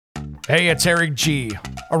Hey, it's Eric G.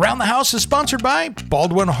 Around the House is sponsored by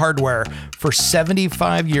Baldwin Hardware. For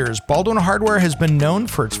 75 years, Baldwin Hardware has been known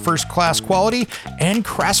for its first-class quality and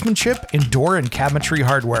craftsmanship in door and cabinetry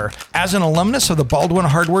hardware. As an alumnus of the Baldwin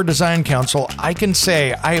Hardware Design Council, I can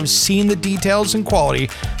say I have seen the details and quality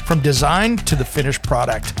from design to the finished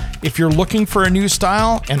product. If you're looking for a new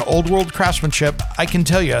style and old-world craftsmanship, I can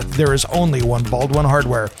tell you there is only one Baldwin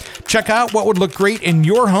Hardware. Check out what would look great in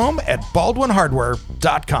your home at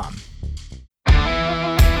baldwinhardware.com.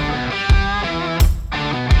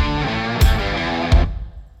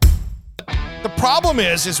 The problem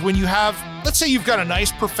is when you have, let's say you've got a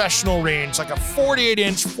nice professional range, like a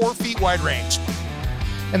 48-inch, 4 feet wide range,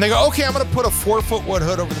 and they go, okay, I'm going to put a 4-foot wood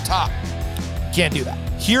hood over the top. Can't do that.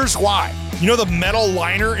 Here's why. You know the metal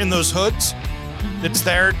liner in those hoods that's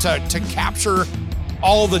there to capture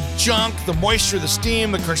all the junk, the moisture, the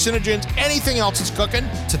steam, the carcinogens, anything else that's cooking,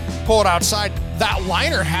 to pull it outside? That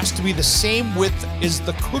liner has to be the same width as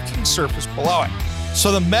the cooking surface below it.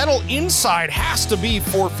 So the metal inside has to be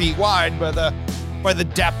 4 feet wide by the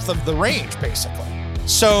depth of the range, basically.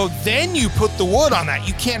 So then you put the wood on that.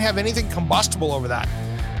 You can't have anything combustible over that.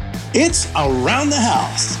 It's Around the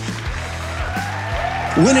House.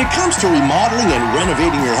 When it comes to remodeling and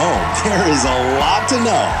renovating your home, there is a lot to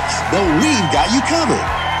know, but we've got you covered.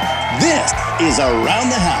 This is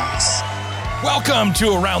Around the House. Welcome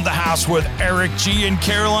to Around the House with Eric G and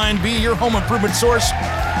Caroline B, your home improvement source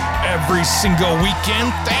every single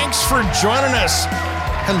weekend. Thanks for joining us.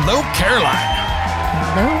 Hello, Caroline.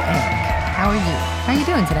 Hello, Eric. How are you? How are you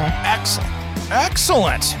doing today?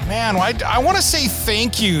 Excellent. Man, I want to say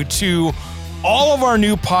thank you to all of our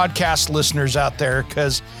new podcast listeners out there,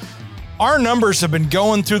 because our numbers have been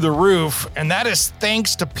going through the roof, and that is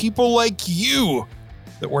thanks to people like you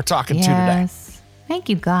that we're talking to today. Thank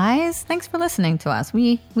you, guys. Thanks for listening to us.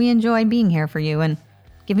 We enjoy being here for you and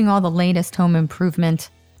giving all the latest home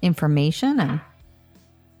improvement information and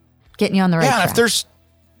getting you on the right track.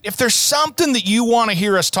 If there's something that you want to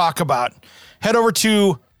hear us talk about, head over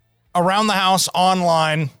to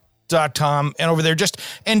aroundthehouse.online.com and over there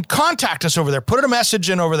and contact us over there. Put a message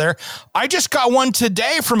in over there. I just got one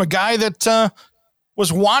today from a guy that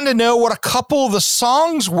was wanting to know what a couple of the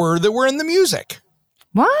songs were that were in the music.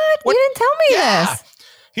 What? You didn't tell me this.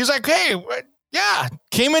 He's like, hey,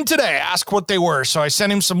 came in today, asked what they were. So I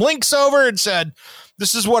sent him some links over and said,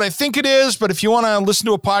 this is what I think it is, but if you want to listen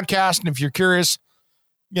to a podcast and if you're curious,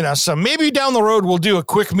 so maybe down the road we'll do a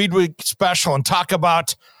quick midweek special and talk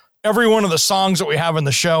about every one of the songs that we have in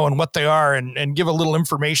the show and what they are, and give a little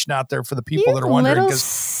information out there for the people that are wondering. Little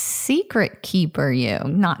secret keeper, you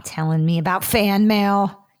not telling me about fan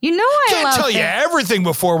mail. You know I can't tell you everything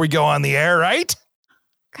before we go on the air, right?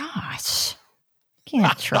 Gosh,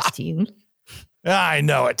 can't trust you. I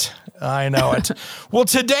know it. Well,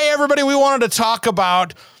 today, everybody, we wanted to talk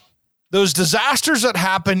about those disasters that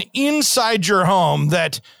happen inside your home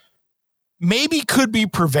that maybe could be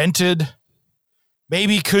prevented,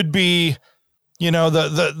 maybe could be,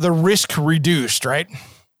 the risk reduced, right?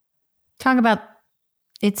 Talk about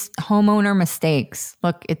it's homeowner mistakes.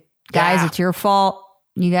 Look, guys, It's your fault.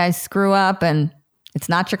 You guys screw up, and it's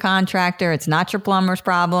not your contractor. It's not your plumber's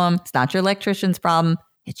problem. It's not your electrician's problem.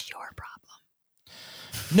 It's your problem.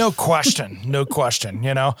 No question.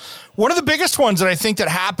 One of the biggest ones that I think that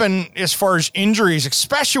happen as far as injuries,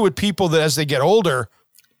 especially with people that as they get older,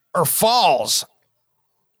 are falls.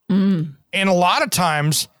 And a lot of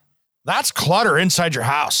times that's clutter inside your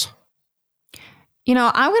house.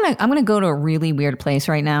 I'm gonna go to a really weird place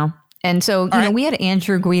right now. And so, we had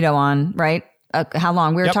Andrew Guido on, right? How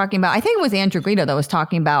long? We were talking about, I think it was Andrew Guido that was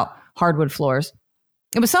talking about hardwood floors.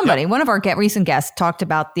 It was somebody, one of our recent guests talked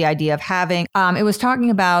about the idea of having, it was talking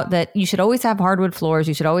about that you should always have hardwood floors.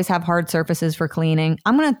 You should always have hard surfaces for cleaning.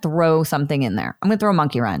 I'm going to throw something in there. I'm going to throw a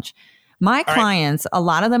monkey wrench. My clients, a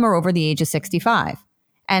lot of them are over the age of 65.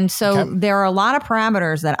 And so there are a lot of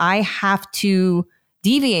parameters that I have to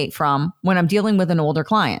deviate from when I'm dealing with an older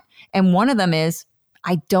client. And one of them is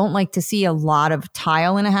I don't like to see a lot of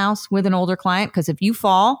tile in a house with an older client, because if you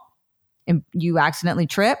fall and you accidentally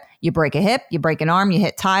trip, you break a hip, you break an arm, you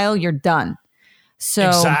hit tile, you're done. So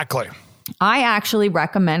exactly. I actually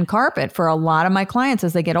recommend carpet for a lot of my clients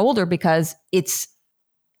as they get older, because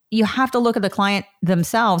you have to look at the client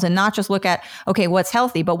themselves and not just look at, okay, what's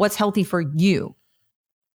healthy, but what's healthy for you.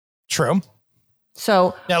 True.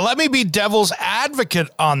 So now let me be devil's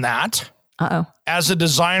advocate on that. As a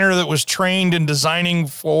designer that was trained in designing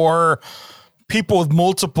for people with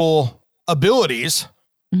multiple abilities,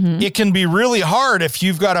 it can be really hard if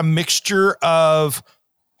you've got a mixture of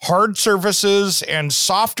hard surfaces and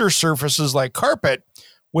softer surfaces like carpet,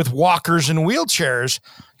 with walkers and wheelchairs.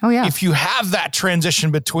 Oh yeah. If you have that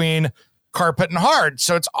transition between carpet and hard.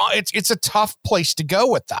 So it's a tough place to go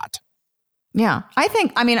with that. Yeah. I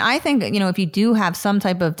think, if you do have some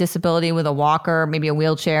type of disability with a walker, maybe a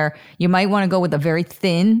wheelchair, you might want to go with a very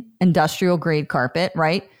thin industrial grade carpet,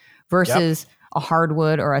 right? Versus a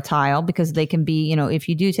hardwood or a tile, because they can be, if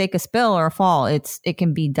you do take a spill or a fall, it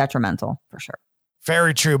can be detrimental for sure.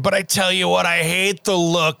 Very true. But I tell you what, I hate the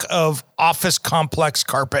look of office complex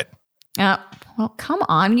carpet. Well, come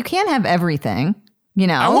on. You can't have everything,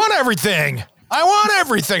 I want everything.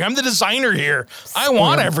 I'm the designer here. I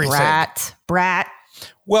want everything. Brat.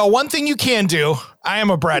 Well, one thing you can do, I am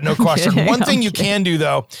a brat, no question. One thing you can do,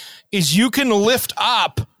 though, is you can lift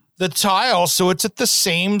up the tile so it's at the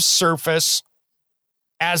same surface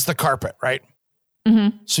as the carpet, right?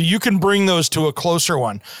 Mm-hmm. So you can bring those to a closer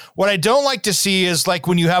one. What I don't like to see is like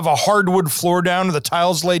when you have a hardwood floor down or the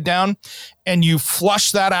tiles laid down and you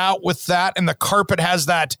flush that out with that and the carpet has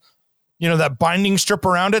that, that binding strip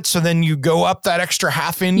around it. So then you go up that extra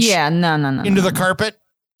half inch into the carpet,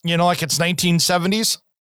 like it's 1970s.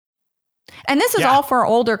 And this is all for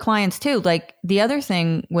older clients too. Like the other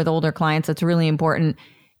thing with older clients that's really important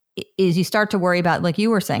is you start to worry about, like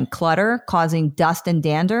you were saying, clutter causing dust and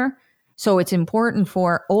dander. So it's important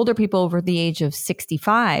for older people over the age of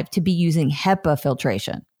 65 to be using HEPA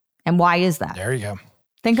filtration. And why is that? There you go.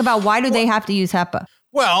 Think about why do they have to use HEPA?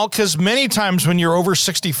 Well, because many times when you're over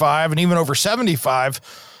 65 and even over 75,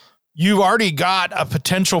 you've already got a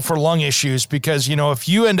potential for lung issues because, if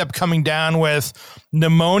you end up coming down with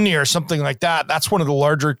pneumonia or something like that, that's one of the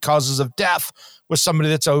larger causes of death with somebody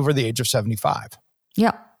that's over the age of 75.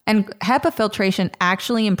 Yeah. And HEPA filtration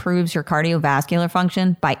actually improves your cardiovascular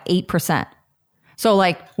function by 8%. So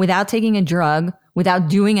like without taking a drug, without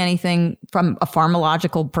doing anything from a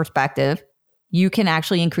pharmacological perspective, you can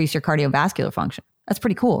actually increase your cardiovascular function. That's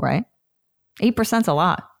pretty cool, right? 8%'s a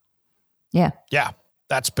lot. Yeah. Yeah,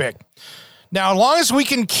 that's big. Now, as long as we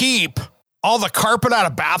can keep all the carpet out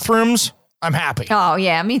of bathrooms, I'm happy. Oh,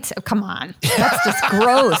 yeah, me too. Come on. That's just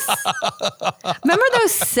gross. Remember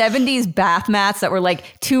those 70s bath mats that were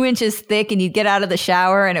like 2 inches thick and you'd get out of the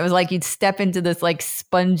shower and it was like you'd step into this like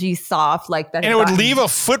spongy, soft, like that. And it would leave a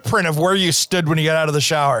footprint of where you stood when you got out of the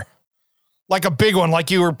shower. Like a big one, like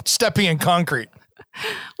you were stepping in concrete.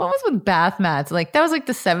 What was with bath mats? Like that was like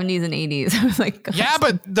the 70s and 80s. It was like, yeah,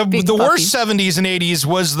 but the worst 70s and 80s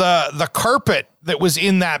was the carpet that was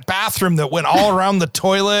in that bathroom that went all around the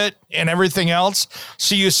toilet and everything else.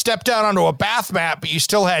 So you stepped out onto a bath mat, but you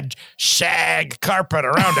still had shag carpet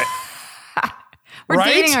around it. We're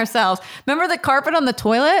dating ourselves. Remember the carpet on the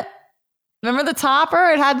toilet? Remember the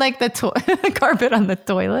topper? It had like the carpet on the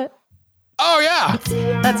toilet. Oh yeah,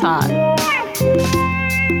 that's hot.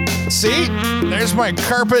 See, there's my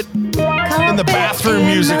carpet in the bathroom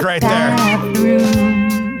music right there.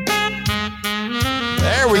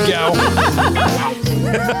 There we go.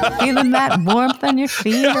 Feeling that warmth on your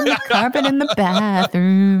feet and the carpet in the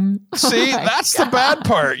bathroom. See, that's the bad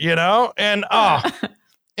part, And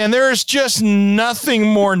and there's just nothing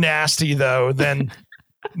more nasty though than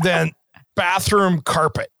bathroom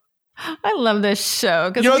carpet. I love this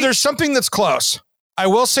show. There's something that's close. I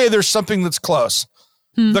will say there's something that's close.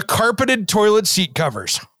 The carpeted toilet seat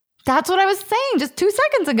covers. That's what I was saying just 2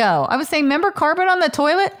 seconds ago. I was saying, remember carpet on the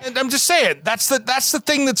toilet? And I'm just saying that's the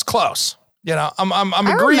thing that's close. I'm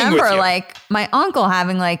agreeing with you. I remember like my uncle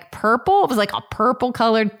having like purple. It was like a purple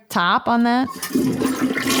colored top on that.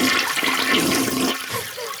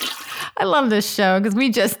 I love this show because we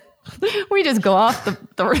just go off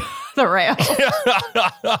the rail.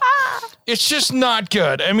 It's just not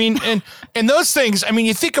good. I mean, and those things,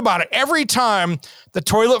 you think about it. Every time the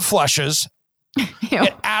toilet flushes,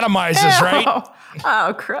 it atomizes, right?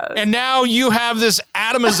 Oh, gross. And now you have this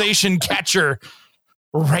atomization catcher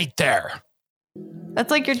right there.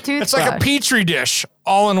 That's like your toothbrush. It's like a petri dish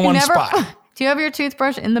all in one spot. Do you have your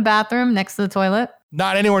toothbrush in the bathroom next to the toilet?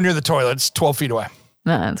 Not anywhere near the toilet. It's 12 feet away.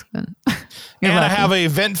 No, that's good. And I have a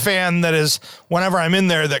vent fan that is, whenever I'm in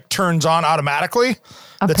there, that turns on automatically.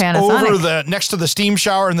 That's Panasonic. next to the steam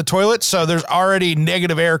shower in the toilet. So there's already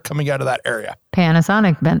negative air coming out of that area.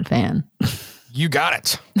 Panasonic vent fan. You got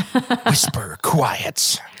it. Whisper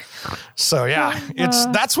quiets. So yeah,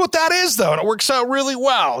 that's what that is though. And it works out really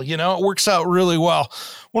well. It works out really well.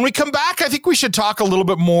 When we come back, I think we should talk a little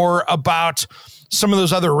bit more about some of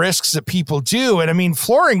those other risks that people do. And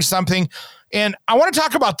flooring's something. And I want to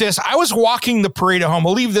talk about this. I was walking the Parade of Home.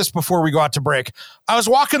 We'll leave this before we go out to break. I was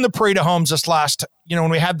walking the Parade of Homes this last, when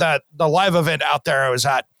we had the live event out there I was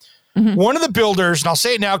at. Mm-hmm. One of the builders, and I'll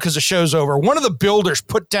say it now because the show's over, one of the builders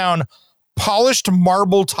put down polished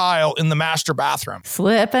marble tile in the master bathroom.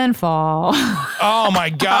 Slip and fall. Oh my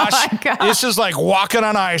gosh. Oh my God. This is like walking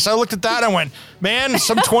on ice. I looked at that and went, man,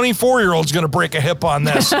 some 24-year-old's going to break a hip on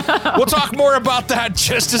this. We'll talk more about that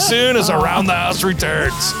just as soon as Around the House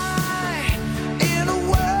returns.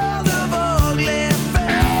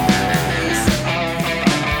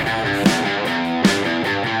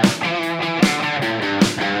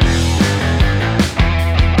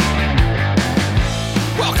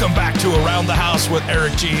 Welcome back to Around the House with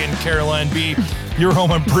Eric G and Caroline B, your home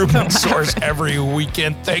improvement source every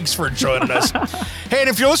weekend. Thanks for joining us. Hey, and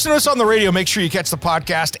if you're listening to us on the radio, make sure you catch the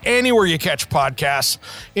podcast anywhere you catch podcasts,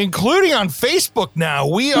 including on Facebook now.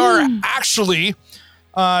 We are actually,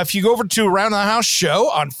 if you go over to Around the House show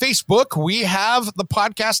on Facebook, we have the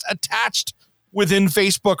podcast attached within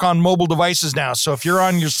Facebook on mobile devices now. So if you're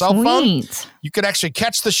on your cell phone, you could actually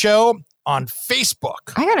catch the show on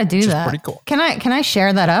Facebook. I got to do that. Pretty cool. Can I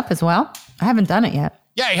share that up as well? I haven't done it yet.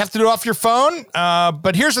 Yeah, you have to do it off your phone.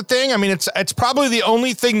 But here's the thing. I mean, it's probably the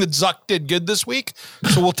only thing that Zuck did good this week,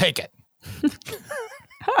 so we'll take it.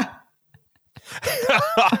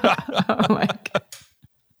 Oh my God.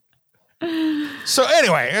 So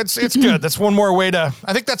anyway, it's good. That's one more way to,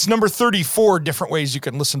 I think that's number 34 different ways you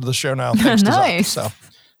can listen to the show now. Thanks Nice. to Zuck. So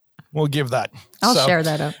we'll give that. I'll share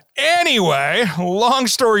that up. Anyway, long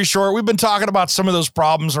story short, we've been talking about some of those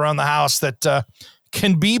problems around the house that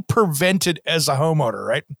can be prevented as a homeowner,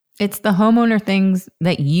 right? It's the homeowner things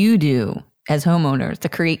that you do as homeowners to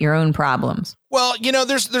create your own problems. Well,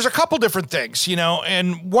 there's a couple different things,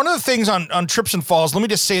 and one of the things on trips and falls, let me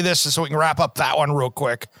just say this so we can wrap up that one real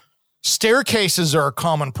quick. Staircases are a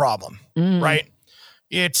common problem, right?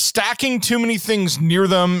 It's stacking too many things near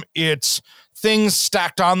them. It's things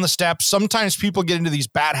stacked on the steps. Sometimes people get into these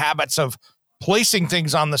bad habits of placing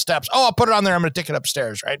things on the steps. Oh, I'll put it on there. I'm going to take it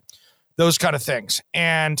upstairs, right? Those kind of things.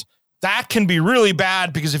 And that can be really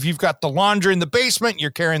bad because if you've got the laundry in the basement,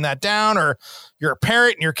 you're carrying that down, or you're a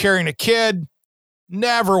parent and you're carrying a kid,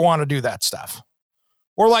 never want to do that stuff.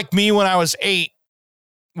 Or like me when I was 8,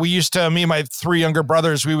 me and my 3 younger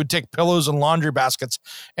brothers, we would take pillows and laundry baskets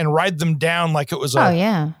and ride them down like it was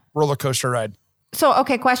a roller coaster ride. So,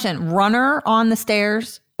 okay, question. Runner on the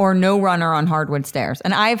stairs or no runner on hardwood stairs?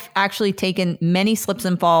 And I've actually taken many slips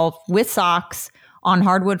and falls with socks on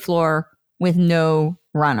hardwood floor with no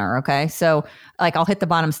runner, okay? So, like, I'll hit the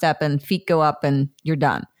bottom step and feet go up and you're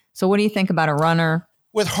done. So what do you think about a runner?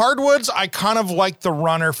 With hardwoods, I kind of like the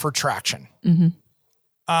runner for traction. Mm-hmm.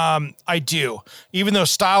 I do. Even though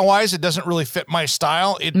style-wise, it doesn't really fit my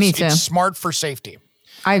style. Me too. It's smart for safety.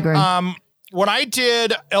 I agree. When I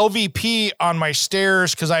did LVP on my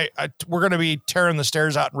stairs, because we're going to be tearing the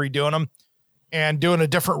stairs out and redoing them and doing a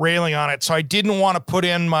different railing on it. So I didn't want to put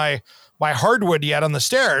in my hardwood yet on the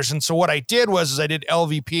stairs. And so what I did was I did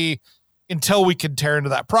LVP until we could tear into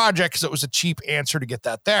that project because it was a cheap answer to get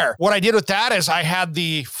that there. What I did with that is I had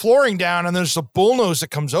the flooring down and there's a bullnose that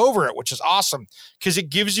comes over it, which is awesome because it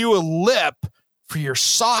gives you a lip for your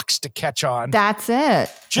socks to catch on. That's it.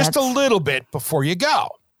 Just a little bit before you go.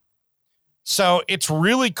 So it's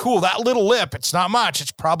really cool. That little lip, it's not much.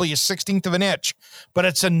 It's probably a 16th of an inch, but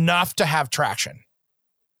it's enough to have traction.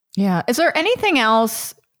 Yeah. Is there anything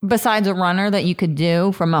else besides a runner that you could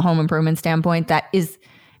do from a home improvement standpoint that is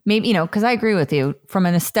maybe, because I agree with you from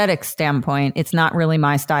an aesthetic standpoint, it's not really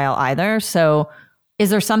my style either. So is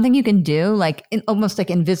there something you can do almost like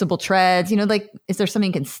invisible treads, is there something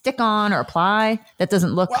you can stick on or apply that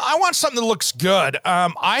doesn't look? Well, I want something that looks good.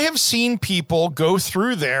 I have seen people go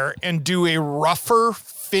through there and do a rougher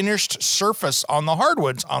finished surface on the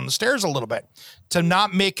hardwoods on the stairs a little bit to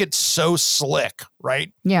not make it so slick,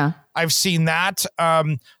 right? Yeah. I've seen that.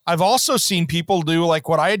 I've also seen people do like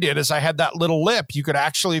what I did is I had that little lip. You could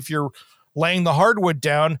actually, if you're laying the hardwood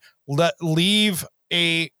down, leave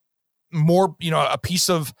a piece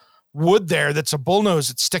of wood there that's a bullnose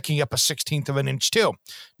that's sticking up a 16th of an inch too.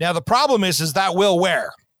 Now, the problem is that will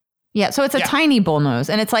wear. Yeah. So it's a tiny bullnose.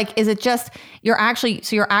 And it's like, is it just, you're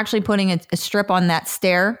actually putting a strip on that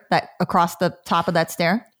stair that across the top of that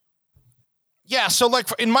stair? Yeah. So like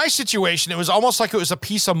in my situation, it was almost like it was a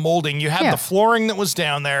piece of molding. You had the flooring that was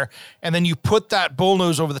down there and then you put that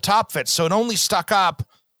bullnose over the top of it. So it only stuck up,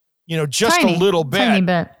 just a little bit. Tiny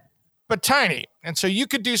bit. But tiny. And so you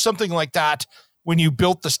could do something like that when you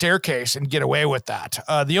built the staircase and get away with that.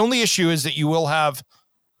 The only issue is that you will have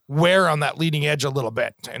wear on that leading edge a little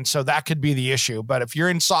bit. And so that could be the issue. But if you're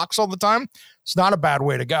in socks all the time, it's not a bad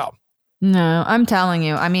way to go. No, I'm telling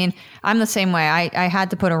you. I mean, I'm the same way. I had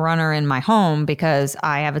to put a runner in my home because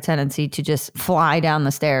I have a tendency to just fly down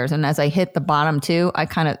the stairs. And as I hit the bottom too, I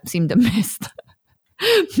kind of seem to miss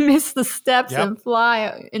miss the steps and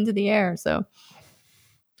fly into the air. So.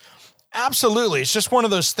 Absolutely. It's just one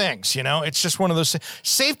of those things, you know, it's just one of those.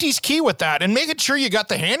 Safety's key with that, and making sure you got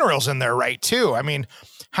the handrails in there right too. I mean,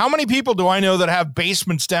 how many people do I know that have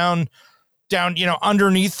basements down, you know,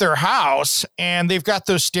 underneath their house, and they've got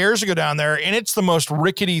those stairs to go down there, and it's the most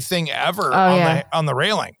rickety thing ever on the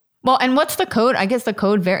railing. Well, and what's the code? I guess the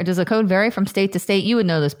code does the code vary from state to state? You would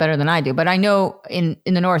know this better than I do, but I know in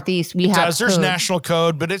the Northeast we have. There's national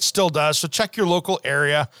code, but it still does. So check your local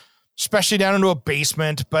area, especially down into a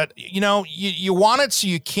basement. But, you know, you want it so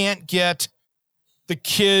you can't get the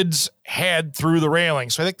kid's head through the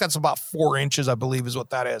railing. So I think that's about 4 inches, I believe is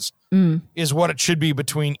what that is, is what it should be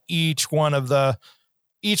between each one of the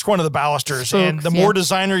balusters. Spokes, and the more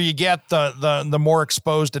designer you get, the more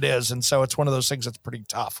exposed it is. And so it's one of those things that's pretty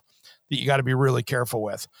tough that you got to be really careful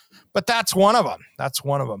with. But that's one of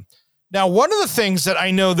them. Now, one of the things that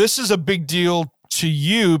I know, this is a big deal to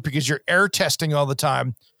you because you're air testing all the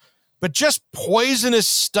time, but just poisonous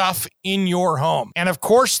stuff in your home. And of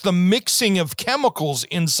course, the mixing of chemicals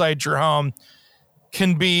inside your home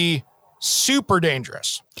can be super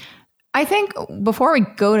dangerous. I think before we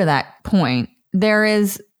go to that point, there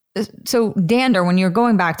is, so dander, when you're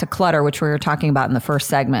going back to clutter, which we were talking about in the first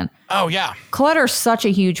segment. Oh, yeah. Clutter's such a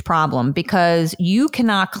huge problem because you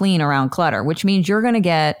cannot clean around clutter, which means you're going to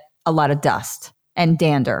get a lot of dust and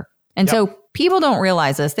dander. And so people don't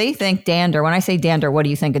realize this. They think dander. When I say dander, what do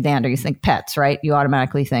you think of dander? You think pets, right? You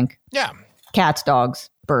automatically think cats, dogs,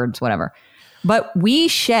 birds, whatever. But we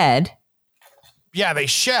shed. Yeah, they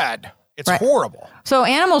shed. It's horrible. So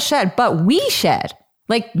animals shed, but we shed.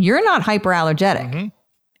 Like, you're not hyperallergenic. Mm-hmm.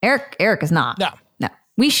 Eric is not. No.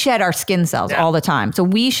 We shed our skin cells all the time. So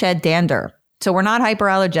we shed dander. So we're not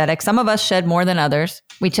hyperallergenic. Some of us shed more than others.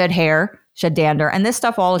 We shed hair, shed dander, and this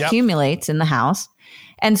stuff all accumulates in the house.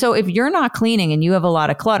 And so if you're not cleaning and you have a lot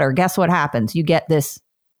of clutter, guess what happens? You get this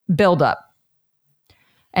buildup.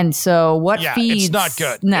 And so what feeds? It's not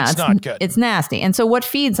good. No, it's not good. It's nasty. And so what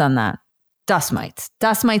feeds on that? Dust mites.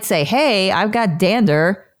 Dust mites say, hey, I've got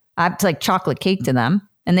dander. It's like chocolate cake to them.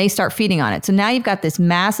 And they start feeding on it. So now you've got this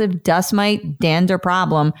massive dust mite dander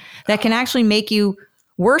problem that can actually make you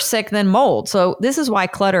worse sick than mold. So this is why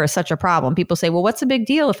clutter is such a problem. People say, well, what's the big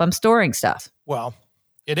deal if I'm storing stuff? Well,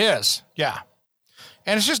 it is. Yeah.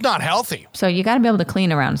 And it's just not healthy. So you got to be able to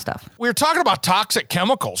clean around stuff. We were talking about toxic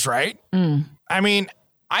chemicals, right? I mean,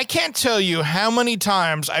 I can't tell you how many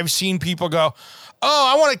times I've seen people go,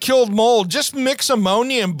 oh, I want to kill mold. Just mix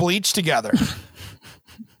ammonia and bleach together.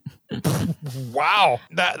 Wow.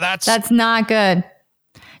 That's not good.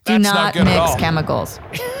 Do not mix chemicals.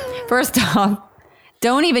 First off,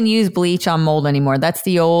 don't even use bleach on mold anymore. That's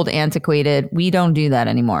the old antiquated. We don't do that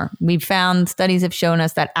anymore. We've found studies have shown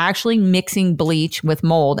us that actually mixing bleach with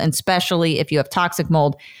mold, and especially if you have toxic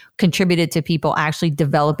mold, contributed to people actually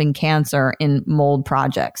developing cancer in mold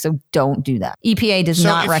projects. So don't do that. EPA does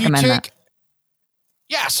not recommend that.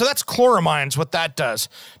 Yeah, so that's chloramines, what that does.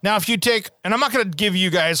 Now, if you take, and I'm not going to give you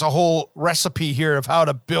guys a whole recipe here of how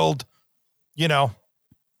to build, you know,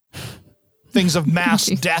 things of mass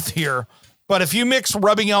death here. But if you mix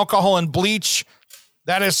rubbing alcohol and bleach,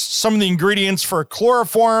 that is some of the ingredients for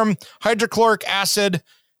chloroform, hydrochloric acid,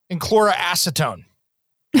 and chloroacetone.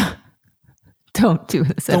 Don't do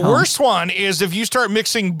this at home. The worst one is if you start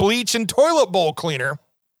mixing bleach and toilet bowl cleaner.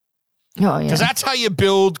 Oh, yeah. Because that's how you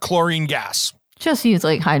build chlorine gas. Just use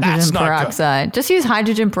like hydrogen peroxide. Just use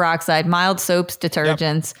hydrogen peroxide, mild soaps,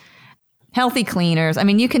 detergents, healthy cleaners. I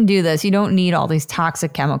mean, you can do this. You don't need all these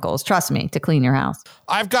toxic chemicals, trust me, to clean your house.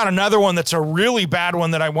 I've got another one that's a really bad one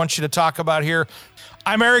that I want you to talk about here.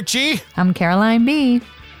 I'm Eric G. I'm Caroline B.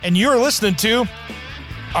 And you're listening to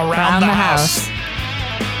Around the House.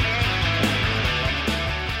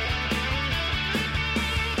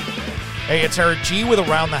 Hey, it's Eric G. with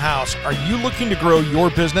Around the House. Are you looking to grow your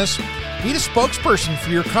business? Need a spokesperson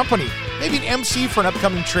for your company, maybe an MC for an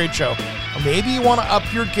upcoming trade show, or maybe you want to up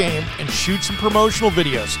your game and shoot some promotional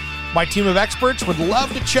videos. My team of experts would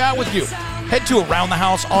love to chat with you. Head to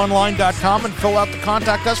AroundTheHouseOnline.com and fill out the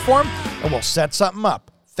Contact Us form, and we'll set something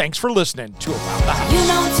up. Thanks for listening to Around the House. You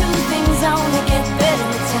know, two things only get better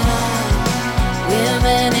with time.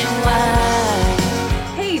 Women and wine.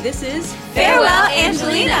 Hey, this is Farewell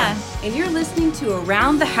Angelina. And you're listening to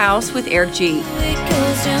Around the House with Eric G. It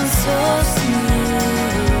goes down so smooth.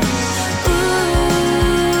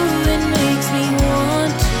 Ooh, it makes me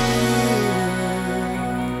want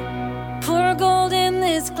to pour gold in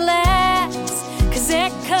this glass, 'cause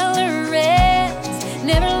that color red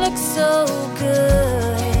never looks so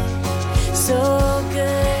good. So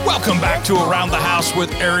good. Welcome back to Around the House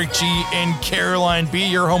with Eric G. and Caroline B.,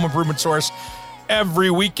 your home improvement source.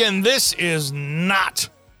 every weekend. This is not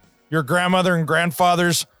your grandmother and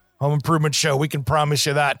grandfather's home improvement show. We can promise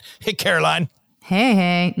you that. Hey, Caroline.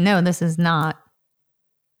 Hey. No, this is not.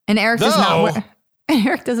 And Eric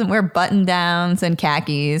doesn't wear button downs and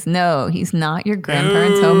khakis. No, he's not your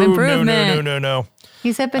grandparents' home improvement. No.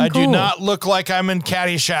 He's hip and I cool. do not look like I'm in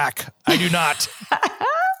Caddyshack. I do not.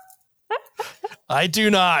 I do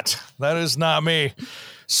not. That is not me.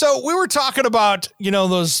 So we were talking about,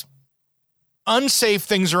 those unsafe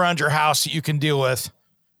things around your house that you can deal with.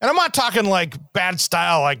 And I'm not talking like bad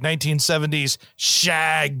style, like 1970s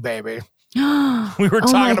shag, baby. We were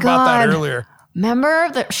talking about that earlier. Remember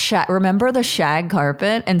the shag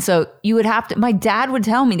carpet? And so you would have to, my dad would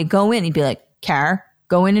tell me to go in. He'd be like, Car,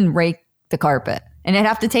 go in and rake the carpet. And I'd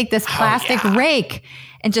have to take this plastic rake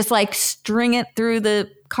and just like string it through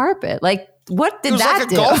the carpet. Like, what did that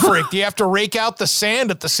do? It was like a golf rake. You have to rake out the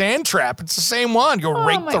sand at the sand trap. It's the same one. You'll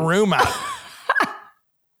rake the room out.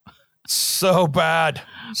 So bad.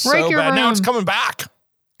 Rake your room. Now it's coming back.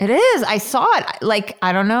 It is. I saw it like,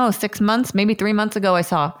 I don't know, 6 months, maybe 3 months ago, I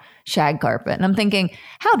saw shag carpet. And I'm thinking,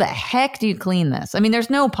 how the heck do you clean this? I mean, there's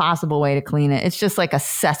no possible way to clean it. It's just like a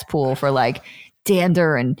cesspool for like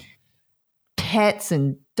dander and pets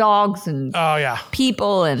and dogs and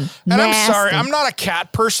people and I'm sorry, I'm not a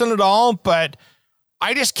cat person at all, but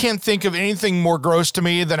I just can't think of anything more gross to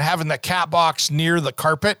me than having the cat box near the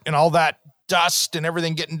carpet and all that dust and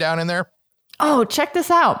everything getting down in there. Oh, check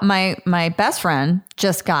this out. My best friend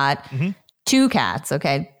just got 2 cats.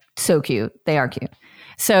 Okay. So cute. They are cute.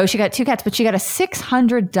 So she got 2 cats, but she got a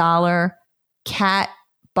 $600 cat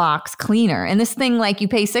box cleaner. And this thing, like, you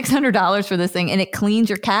pay $600 for this thing and it cleans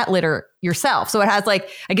your cat litter yourself. So it has like,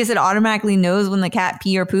 I guess it automatically knows when the cat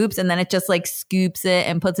pee or poops, and then it just like scoops it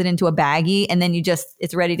and puts it into a baggie, and then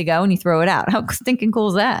it's ready to go and you throw it out. How stinking cool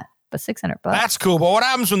is that? But $600. That's cool. But what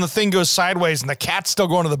happens when the thing goes sideways and the cat's still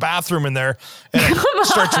going to the bathroom in there and it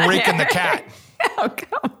starts raking the cat? Oh,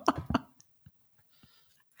 come on.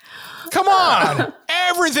 Come on.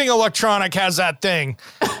 Everything electronic has that thing.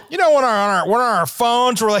 When on our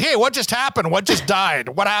phones, we're like, hey, what just happened? What just died?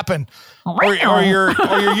 What happened? Or you're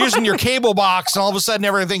using your cable box and all of a sudden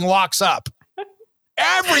everything locks up.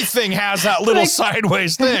 Everything has that little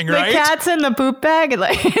sideways thing, right? The cat's in the poop bag and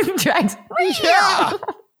like drags. Yeah.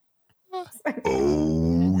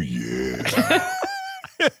 Oh, yeah.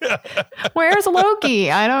 Where's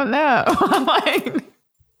Loki? I don't know. I'm like,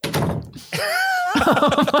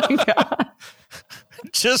 oh my God.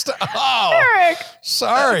 Eric.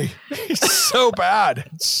 Sorry. It's so bad.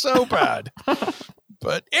 It's so bad.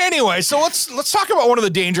 But anyway, so let's talk about one of the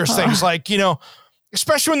dangerous things, like,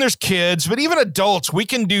 especially when there's kids, but even adults, we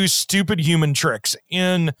can do stupid human tricks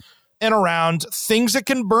in and around things that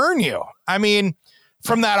can burn you. I mean,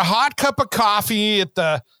 from that hot cup of coffee at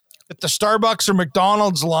the Starbucks or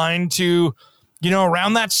McDonald's line to,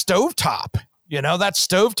 around that stovetop. That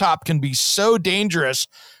stovetop can be so dangerous,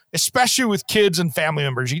 especially with kids and family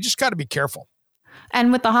members. You just got to be careful.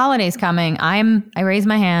 And with the holidays coming, I raised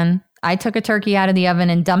my hand. I took a turkey out of the oven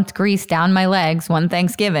and dumped grease down my legs one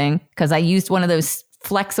Thanksgiving because I used one of those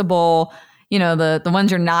flexible, the ones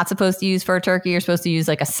you're not supposed to use for a turkey. You're supposed to use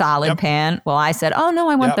like a solid pan. Well, I said, oh no,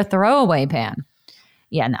 I want the throwaway pan.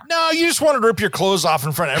 Yeah, no. No, you just wanted to rip your clothes off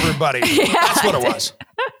in front of everybody. Yeah, that's what it was.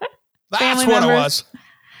 That's what it was.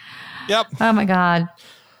 Yep. Oh my God.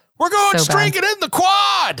 We're going so straight in the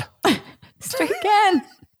quad. Straight again.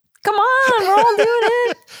 Come on, we're all doing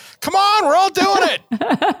it. Come on, we're all doing it.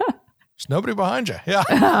 There's nobody behind you. Yeah.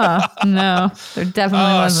 No, there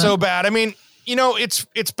definitely wasn't. So bad. I mean,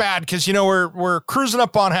 it's bad because we're cruising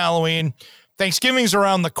up on Halloween. Thanksgiving's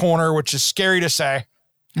around the corner, which is scary to say.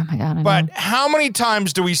 Oh my God. But how many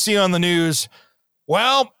times do we see on the news,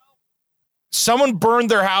 well, someone burned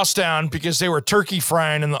their house down because they were turkey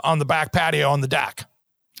frying on the back patio on the deck?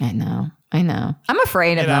 I know. I'm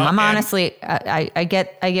afraid of them. I'm honestly, I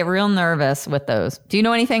get real nervous with those. Do you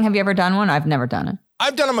know anything? Have you ever done one? I've never done it.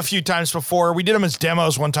 I've done them a few times before. We did them as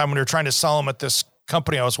demos one time when we were trying to sell them at this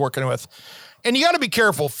company I was working with. And you got to be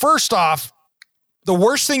careful. First off, the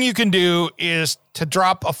worst thing you can do is to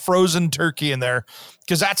drop a frozen turkey in there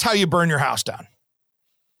because that's how you burn your house down.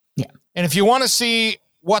 Yeah. And if you want to see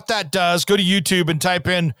what that does, go to YouTube and type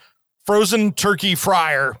in frozen turkey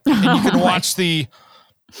fryer and you can watch the,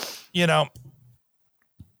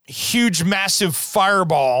 huge, massive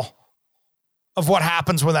fireball of what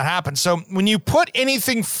happens when that happens. So when you put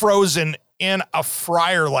anything frozen in a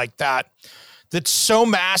fryer like that, that's so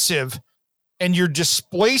massive, and you're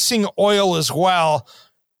displacing oil as well,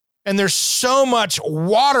 and there's so much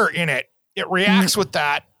water in it, it reacts with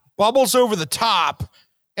that, bubbles over the top,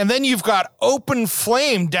 and then you've got open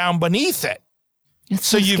flame down beneath it. It's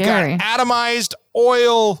so you've scary. got atomized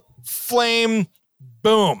oil, flame,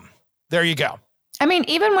 boom. There you go. I mean,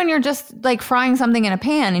 even when you're just like frying something in a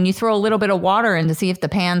pan and you throw a little bit of water in to see if the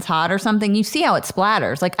pan's hot or something, you see how it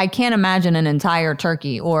splatters. Like I can't imagine an entire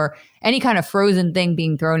turkey or any kind of frozen thing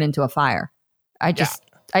being thrown into a fire.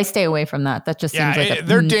 I stay away from that. That just seems like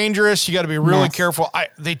they're dangerous. You got to be really careful.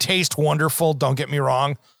 They taste wonderful. Don't get me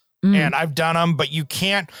wrong. And I've done them, but you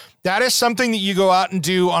can't. That is something that you go out and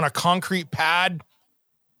do on a concrete pad.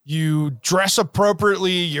 You dress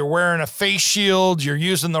appropriately. You're wearing a face shield. You're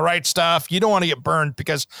using the right stuff. You don't want to get burned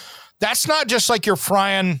because that's not just like you're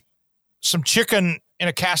frying some chicken in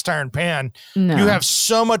a cast iron pan. No. You have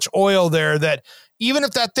so much oil there that even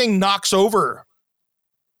if that thing knocks over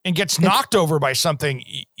and gets knocked over by something,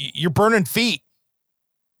 you're burning feet.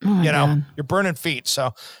 Oh, you're burning feet.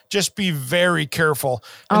 So just be very careful.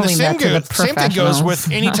 And I'll the leave same that to the thing goes with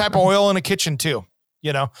professionals. any type of oil in a kitchen too,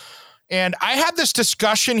 And I had this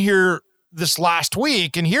discussion here this last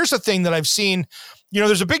week. And here's the thing that I've seen,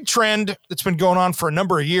 there's a big trend that's been going on for a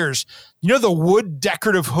number of years. The wood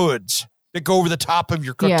decorative hoods that go over the top of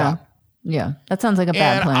your cooktop. Yeah. That sounds like a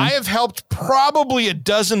bad plan. I have helped probably a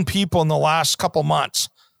dozen people in the last couple months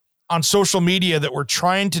on social media that were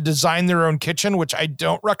trying to design their own kitchen, which I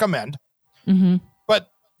don't recommend. Mm-hmm. But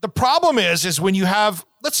the problem is when you have,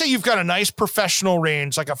 let's say you've got a nice professional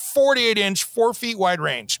range, like a 48-inch, 4 feet wide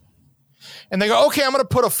range. And they go, okay, I'm going to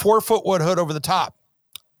put a 4-foot wood hood over the top.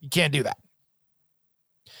 You can't do that.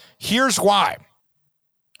 Here's why.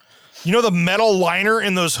 The metal liner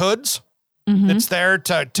in those hoods that's there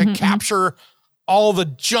to capture all the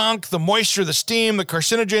junk, the moisture, the steam, the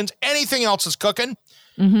carcinogens, anything else is cooking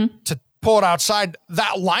to pull it outside.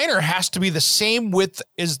 That liner has to be the same width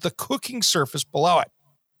as the cooking surface below it.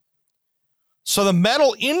 So the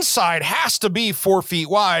metal inside has to be 4 feet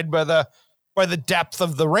wide by the depth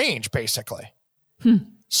of the range, basically.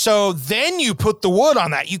 So then you put the wood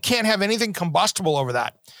on that. You can't have anything combustible over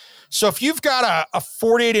that. So if you've got a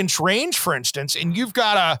 48-inch range, for instance, and you've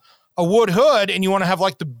got a wood hood and you want to have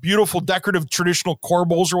like the beautiful decorative traditional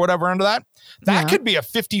corbels or whatever under that, that could be a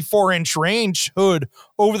 54-inch range hood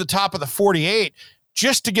over the top of the 48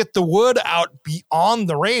 just to get the wood out beyond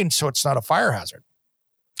the range so it's not a fire hazard.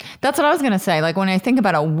 That's what I was going to say. Like when I think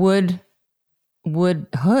about a wood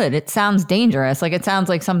hood, it sounds dangerous. Like it sounds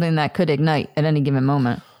like something that could ignite at any given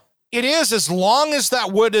moment. It is, as long as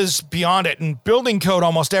that wood is beyond it. And building code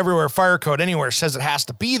almost everywhere, fire code anywhere says it has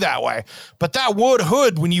to be that way. But that wood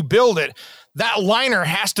hood, when you build it, that liner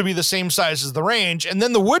has to be the same size as the range. And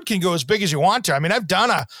then the wood can go as big as you want to. I mean, I've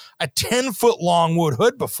done a 10-foot long wood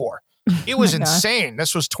hood before. It was insane.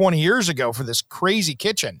 This was 20 years ago for this crazy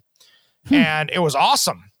kitchen. And it was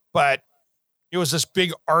awesome. But it was this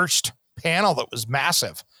big arched panel that was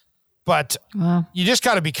massive. But you just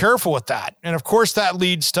got to be careful with that. And of course, that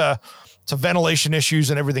leads to ventilation issues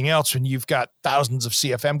and everything else when you've got thousands of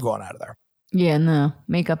CFM going out of there. Yeah, no.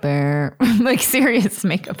 Makeup air. Like serious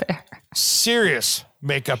makeup air. Serious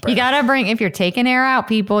makeup air. You got to bring, if you're taking air out,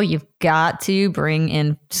 people, you've got to bring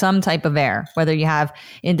in some type of air, whether you have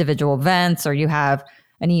individual vents or you have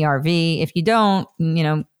an ERV. If you don't,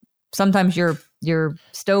 sometimes your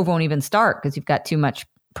stove won't even start because you've got too much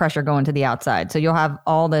pressure going to the outside. So you'll have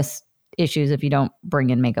all this issues if you don't bring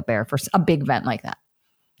in makeup air for a big vent like that.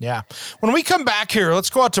 Yeah. When we come back here, let's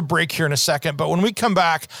go out to break here in a second. But when we come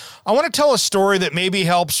back, I want to tell a story that maybe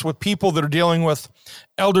helps with people that are dealing with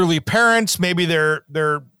elderly parents. Maybe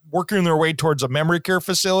they're working their way towards a memory care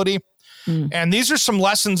facility. And these are some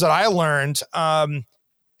lessons that I learned.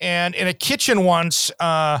 And in a kitchen once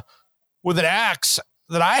with an ex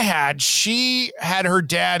that I had, she had her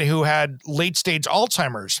dad who had late stage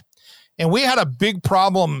Alzheimer's. And we had a big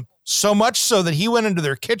problem, so much so that he went into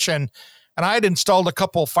their kitchen and I had installed a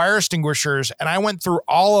couple fire extinguishers and I went through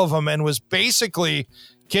all of them and was basically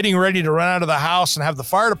getting ready to run out of the house and have the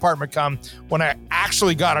fire department come when I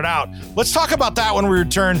actually got it out. Let's talk about that when we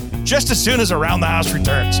return, just as soon as Around the House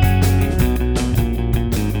returns.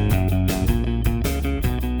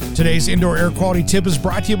 Today's indoor air quality tip is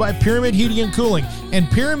brought to you by Pyramid Heating and Cooling and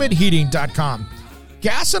pyramidheating.com.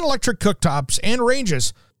 Gas and electric cooktops and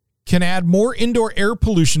ranges can add more indoor air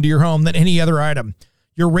pollution to your home than any other item.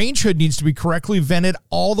 Your range hood needs to be correctly vented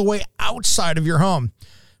all the way outside of your home.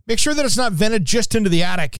 Make sure that it's not vented just into the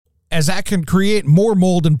attic, as that can create more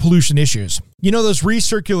mold and pollution issues. Those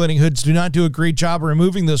recirculating hoods do not do a great job of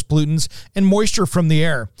removing those pollutants and moisture from the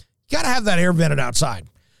air. You got to have that air vented outside.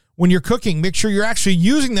 When you're cooking, make sure you're actually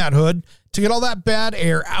using that hood to get all that bad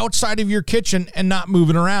air outside of your kitchen and not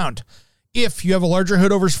moving around. If you have a larger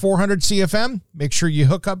hood over 400 CFM, make sure you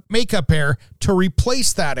hook up makeup air to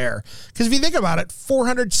replace that air. Because if you think about it,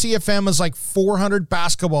 400 CFM is like 400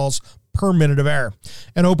 basketballs per minute of air.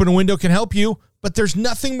 An open window can help you, but there's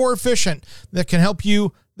nothing more efficient that can help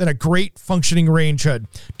you than a great functioning range hood.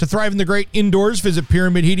 To thrive in the great indoors, visit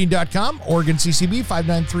pyramidheating.com, Oregon CCB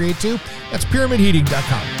 59382. That's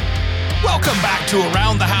pyramidheating.com. Welcome back to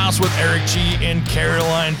Around the House with Eric G. and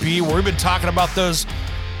Caroline B., where we've been talking about those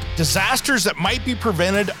disasters that might be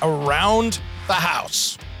prevented around the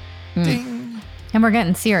house. Ding. And we're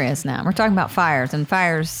getting serious now. We're talking about fires, and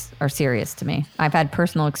fires are serious to me. I've had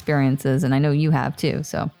personal experiences, and I know you have too,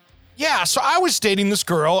 so. Yeah, so I was dating this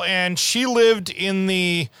girl, and she lived in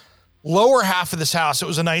the lower half of this house. It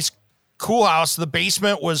was a nice, cool house. The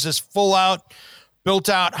basement was this full-out,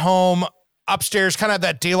 built-out home. Upstairs, kind of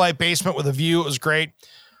that daylight basement with a view. It was great.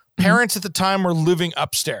 Parents at the time were living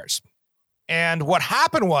upstairs. And what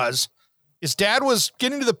happened was his dad was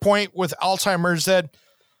getting to the point with Alzheimer's that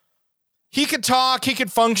he could talk, he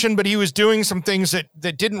could function, but he was doing some things that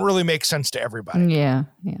didn't really make sense to everybody. Yeah.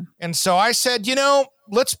 And so I said,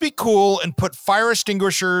 let's be cool and put fire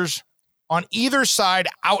extinguishers on either side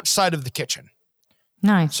outside of the kitchen.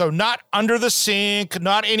 Nice. So not under the sink,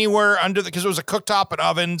 not anywhere under because it was a cooktop and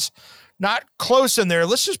ovens, not close in there.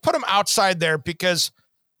 Let's just put them outside there because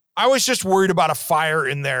I was just worried about a fire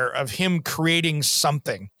in there of him creating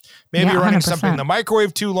something, maybe running 100%. Something in the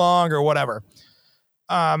microwave too long or whatever.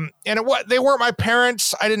 They weren't my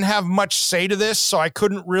parents. I didn't have much say to this, so I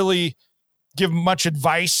couldn't really give much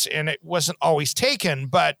advice, and it wasn't always taken.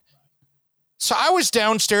 But so I was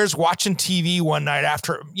downstairs watching TV one night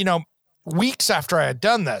after, weeks after I had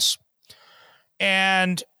done this,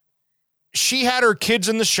 and she had her kids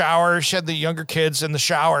in the shower. She had the younger kids in the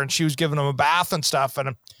shower, and she was giving them a bath and stuff.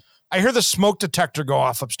 And I hear the smoke detector go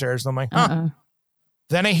off upstairs. And I'm like, huh.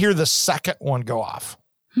 Then I hear the second one go off.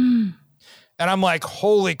 And I'm like,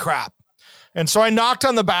 holy crap. And so I knocked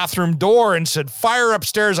on the bathroom door and said, fire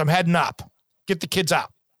upstairs. I'm heading up. Get the kids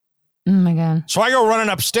out. Oh, my God. So I go running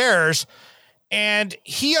upstairs. And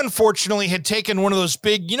he, unfortunately, had taken one of those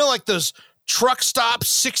big, like those truck stop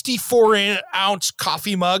 64-ounce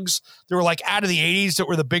coffee mugs. They were like out of the 80s that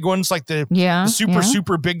were the big ones, like the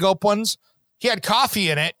super big gulp ones. He had coffee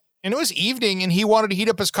in it, and it was evening, and he wanted to heat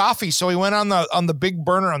up his coffee. So he went on the big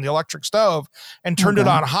burner on the electric stove and turned it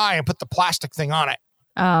on high and put the plastic thing on it.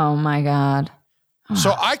 Oh, my God.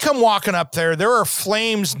 So I come walking up there. There are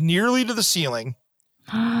flames nearly to the ceiling,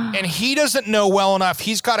 and he doesn't know well enough.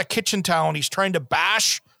 He's got a kitchen towel, and he's trying to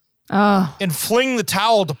bash and fling the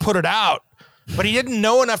towel to put it out. But he didn't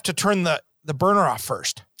know enough to turn the burner off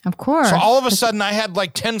first. Of course. So all of a sudden I had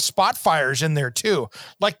like 10 spot fires in there too.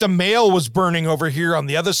 Like the mail was burning over here on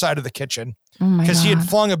the other side of the kitchen because he had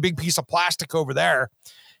flung a big piece of plastic over there.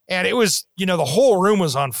 And it was, the whole room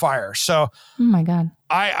was on fire. So oh my God.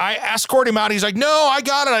 I escorted him out. He's like, no, I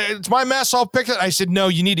got it. It's my mess. I'll pick it. I said, no,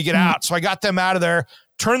 you need to get out. So I got them out of there,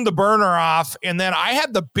 turned the burner off. And then I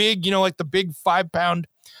had the big, like the big 5-pound,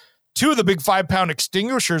 two of the big 5-pound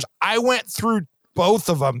extinguishers. I went through both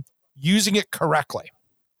of them using it correctly.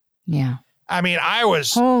 Yeah. I mean, I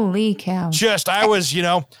was holy cow. I was,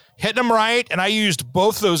 hitting them right. And I used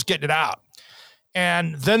both of those getting it out.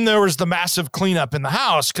 And then there was the massive cleanup in the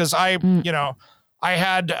house. Cause I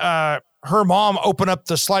had, her mom open up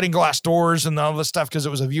the sliding glass doors and all this stuff. Cause it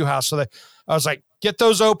was a view house. So I was like, get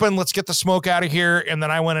those open. Let's get the smoke out of here. And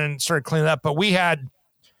then I went in and started cleaning up, but we had,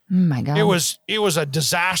 oh my God, it was a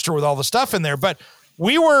disaster with all the stuff in there, but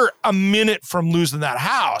we were a minute from losing that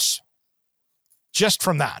house just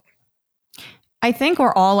from that. I think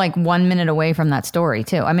we're all like 1 minute away from that story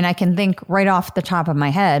too. I mean, I can think right off the top of my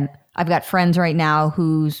head, I've got friends right now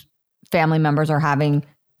whose family members are having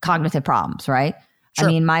cognitive problems, right? Sure.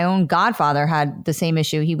 I mean, my own godfather had the same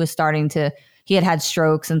issue. He had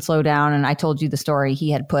strokes and slowed down. And I told you the story. He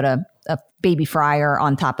had put a baby fryer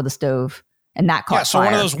on top of the stove and that caught fire.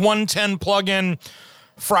 One of those 110 plug-in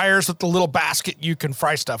fryers with the little basket you can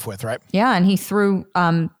fry stuff with, right? Yeah. And he threw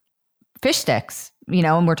fish sticks,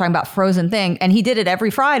 and we're talking about frozen thing. And he did it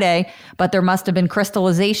every Friday, but there must have been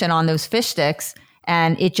crystallization on those fish sticks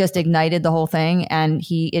and it just ignited the whole thing. And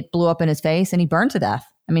it blew up in his face and he burned to death.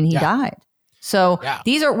 I mean, he died. So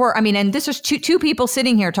these and this is two people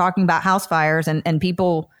sitting here talking about house fires and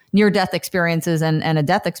people near death experiences and a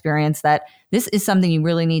death experience, that this is something you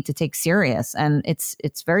really need to take serious. And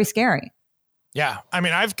it's very scary. Yeah. I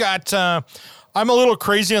mean, I've got, I'm a little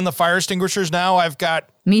crazy on the fire extinguishers now. I've got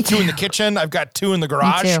 2 in the kitchen. I've got 2 in the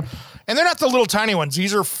garage. And they're not the little tiny ones.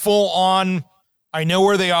 These are full on. I know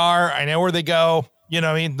where they are. I know where they go. You know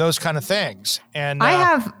what I mean? Those kind of things. And I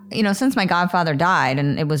have, since my godfather died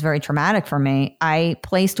and it was very traumatic for me, I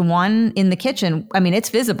placed one in the kitchen. I mean, it's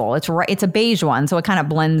visible. It's right. It's a beige one. So it kind of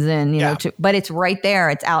blends in, but it's right there.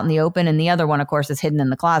 It's out in the open. And the other one, of course, is hidden in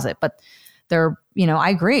the closet. But they're, I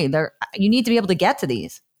agree. You need to be able to get to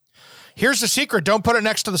these. Here's the secret. Don't put it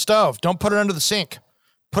next to the stove. Don't put it under the sink.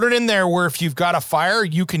 Put it in there where if you've got a fire,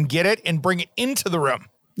 you can get it and bring it into the room.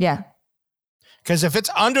 Yeah. Because if it's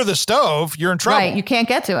under the stove, you're in trouble. Right, you can't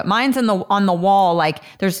get to it. Mine's on the wall. Like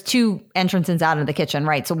there's two entrances out of the kitchen,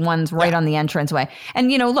 right? So one's right on the entranceway.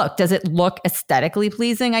 And look, does it look aesthetically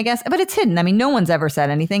pleasing? I guess, but it's hidden. I mean, no one's ever said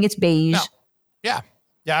anything. It's beige. No.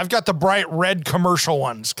 Yeah. I've got the bright red commercial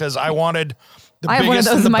ones because I wanted the biggest one of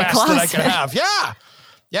those and the in my best closet that I could have.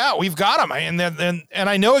 Yeah, we've got them, and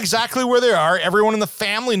I know exactly where they are. Everyone in the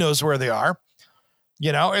family knows where they are.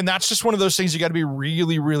 And that's just one of those things you got to be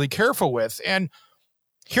really, really careful with. And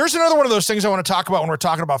here's another one of those things I want to talk about when we're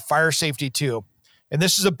talking about fire safety too. And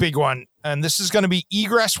this is a big one. And this is going to be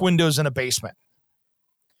egress windows in a basement.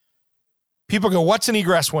 People go, what's an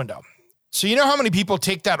egress window? So you know how many people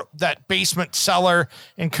take that basement cellar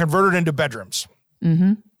and convert it into bedrooms?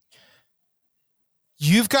 Mm-hmm.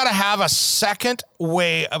 You've got to have a second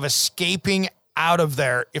way of escaping out of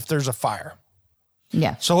there if there's a fire.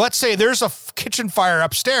 Yeah. So let's say there's a kitchen fire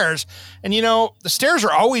upstairs, and the stairs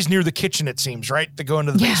are always near the kitchen, it seems, right? To go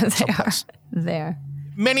into the basement someplace. There.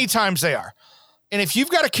 Many times they are. And if you've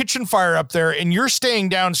got a kitchen fire up there and you're staying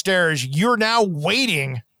downstairs, you're now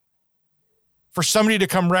waiting for somebody to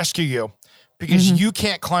come rescue you because you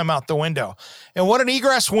can't climb out the window. And what an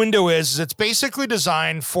egress window is it's basically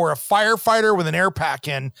designed for a firefighter with an air pack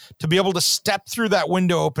in to be able to step through that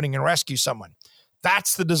window opening and rescue someone.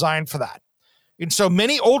 That's the design for that. And so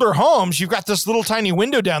many older homes, you've got this little tiny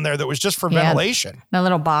window down there that was just for ventilation. The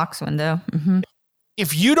little box window. Mm-hmm.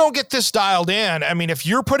 If you don't get this dialed in, I mean, if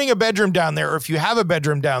you're putting a bedroom down there, or if you have a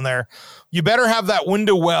bedroom down there, you better have that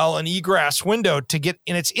window well, an egress window to get,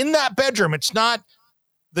 and it's in that bedroom. It's not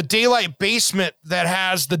the daylight basement that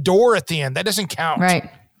has the door at the end. That doesn't count.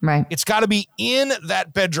 Right. It's got to be in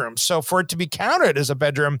that bedroom. So for it to be counted as a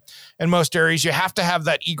bedroom in most areas, you have to have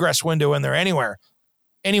that egress window in there anyway,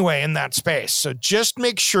 in that space. So just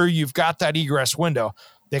make sure you've got that egress window.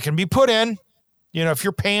 They can be put in. If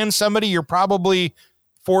you're paying somebody, you're probably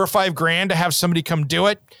 $4 or $5 grand to have somebody come do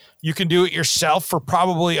it. You can do it yourself for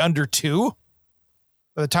probably under $2.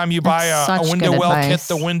 By the time you buy a window well kit,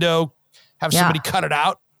 the window, have somebody cut it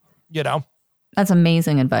out, That's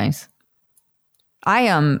amazing advice. I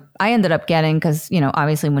ended up getting, because,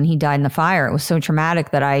 obviously when he died in the fire, it was so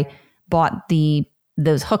traumatic that I bought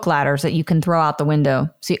those hook ladders that you can throw out the window,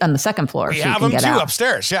 see, on the second floor. We have them too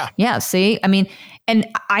upstairs. Yeah. Yeah. See, I mean, and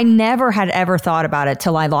I never had ever thought about it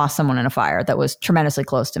till I lost someone in a fire that was tremendously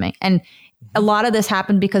close to me. And a lot of this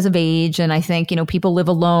happened because of age. And I think, people live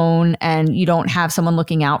alone and you don't have someone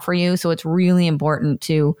looking out for you. So it's really important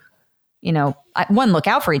to, one, look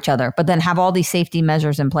out for each other, but then have all these safety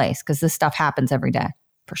measures in place because this stuff happens every day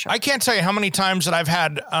for sure. I can't tell you how many times that I've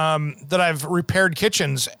had, that I've repaired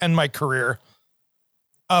kitchens in my career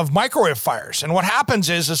of microwave fires. And what happens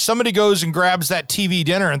is somebody goes and grabs that TV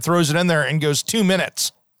dinner and throws it in there and goes 2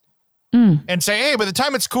 minutes and say, hey, by the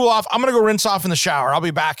time it's cool off, I'm going to go rinse off in the shower. I'll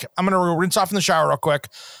be back. I'm going to go rinse off in the shower real quick,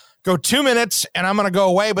 go 2 minutes and I'm going to go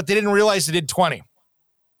away. But they didn't realize they did 20.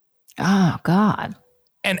 Oh God.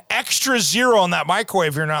 An extra 0 on that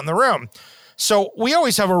microwave. You're not in the room. So we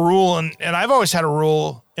always have a rule. And I've always had a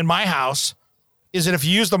rule in my house is that if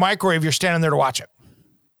you use the microwave, you're standing there to watch it.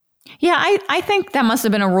 Yeah, I think that must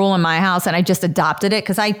have been a rule in my house and I just adopted it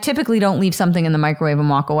because I typically don't leave something in the microwave and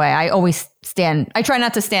walk away. I always I try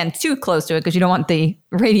not to stand too close to it because you don't want the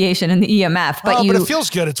radiation and the EMF. But but it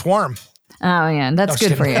feels good. It's warm. Oh, yeah. That's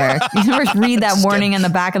good for you, Eric. You ever read that warning in the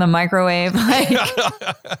back of the microwave? Like,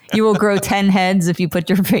 you will grow 10 heads if you put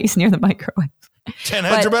your face near the microwave. 10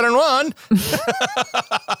 heads are better than one.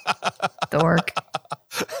 Dork.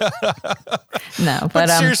 No, but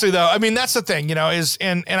seriously though, I mean, that's the thing, is,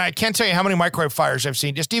 and I can't tell you how many microwave fires I've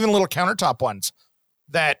seen, just even little countertop ones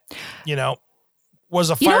that, was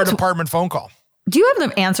a fire department phone call. Do you have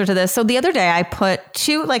the answer to this? So the other day I put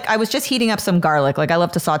I was just heating up some garlic. Like I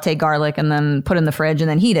love to saute garlic and then put it in the fridge and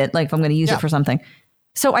then heat it. Like if I'm going to use it for something.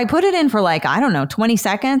 So I put it in for 20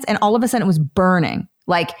 seconds and all of a sudden it was burning.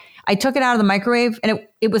 Like I took it out of the microwave and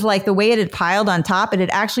it was like the way it had piled on top, it had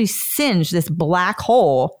actually singed this black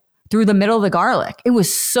hole through the middle of the garlic. It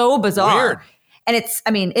was so bizarre. Weird. And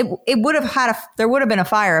it would have there would have been a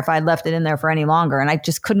fire if I'd left it in there for any longer. And I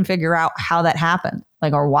just couldn't figure out how that happened,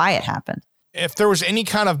 or why it happened. if there was any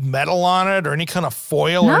kind of metal on it or any kind of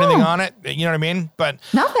foil or anything on it. You know what I mean? But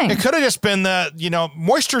nothing. It could have just been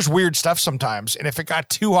moisture's weird stuff sometimes. And if it got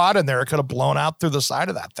too hot in there, it could have blown out through the side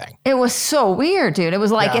of that thing. It was so weird, dude. It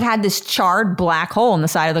was like it had this charred black hole in the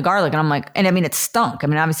side of the garlic. And I'm like, it stunk.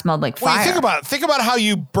 I smelled like fire. Well, think about how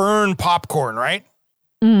you burn popcorn, right?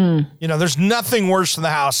 There's nothing worse in the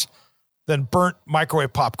house than burnt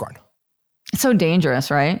microwave popcorn. It's so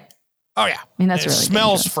dangerous, right? Oh, yeah. That's really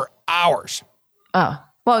smells dangerous. for hours. Oh,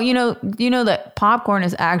 well, you know that popcorn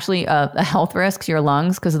is actually a health risk to your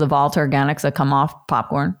lungs because of the volatile organics that come off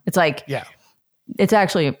popcorn. It's like, it's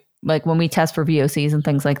actually like when we test for VOCs and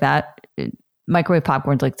things like that, microwave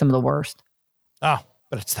popcorn's like some of the worst. Oh,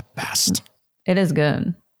 but it's the best. It is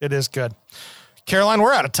good. It is good. Caroline,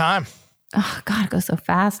 we're out of time. Oh, God, it goes so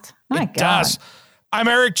fast. My God. It does. I'm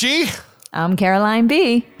Eric G. I'm Caroline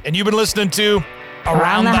B. And you've been listening to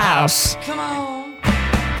Around the House. Come on.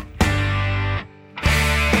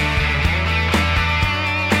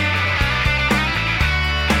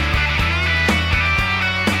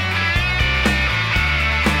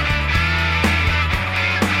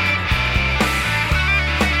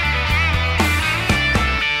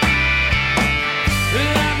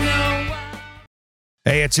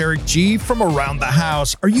 Hey, it's Eric G. from Around the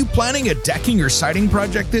House. Are you planning a decking or siding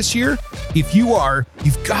project this year? If you are,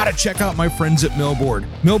 you've got to check out my friends at Millboard.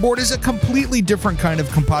 Millboard is a completely different kind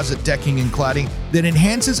of composite decking and cladding that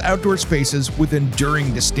enhances outdoor spaces with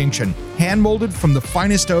enduring distinction. Hand-molded from the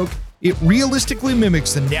finest oak, it realistically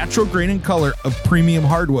mimics the natural grain and color of premium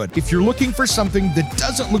hardwood. If you're looking for something that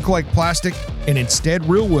doesn't look like plastic and instead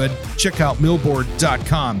real wood, check out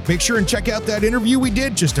millboard.com. Make sure and check out that interview we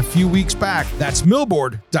did just a few weeks back. That's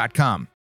millboard.com.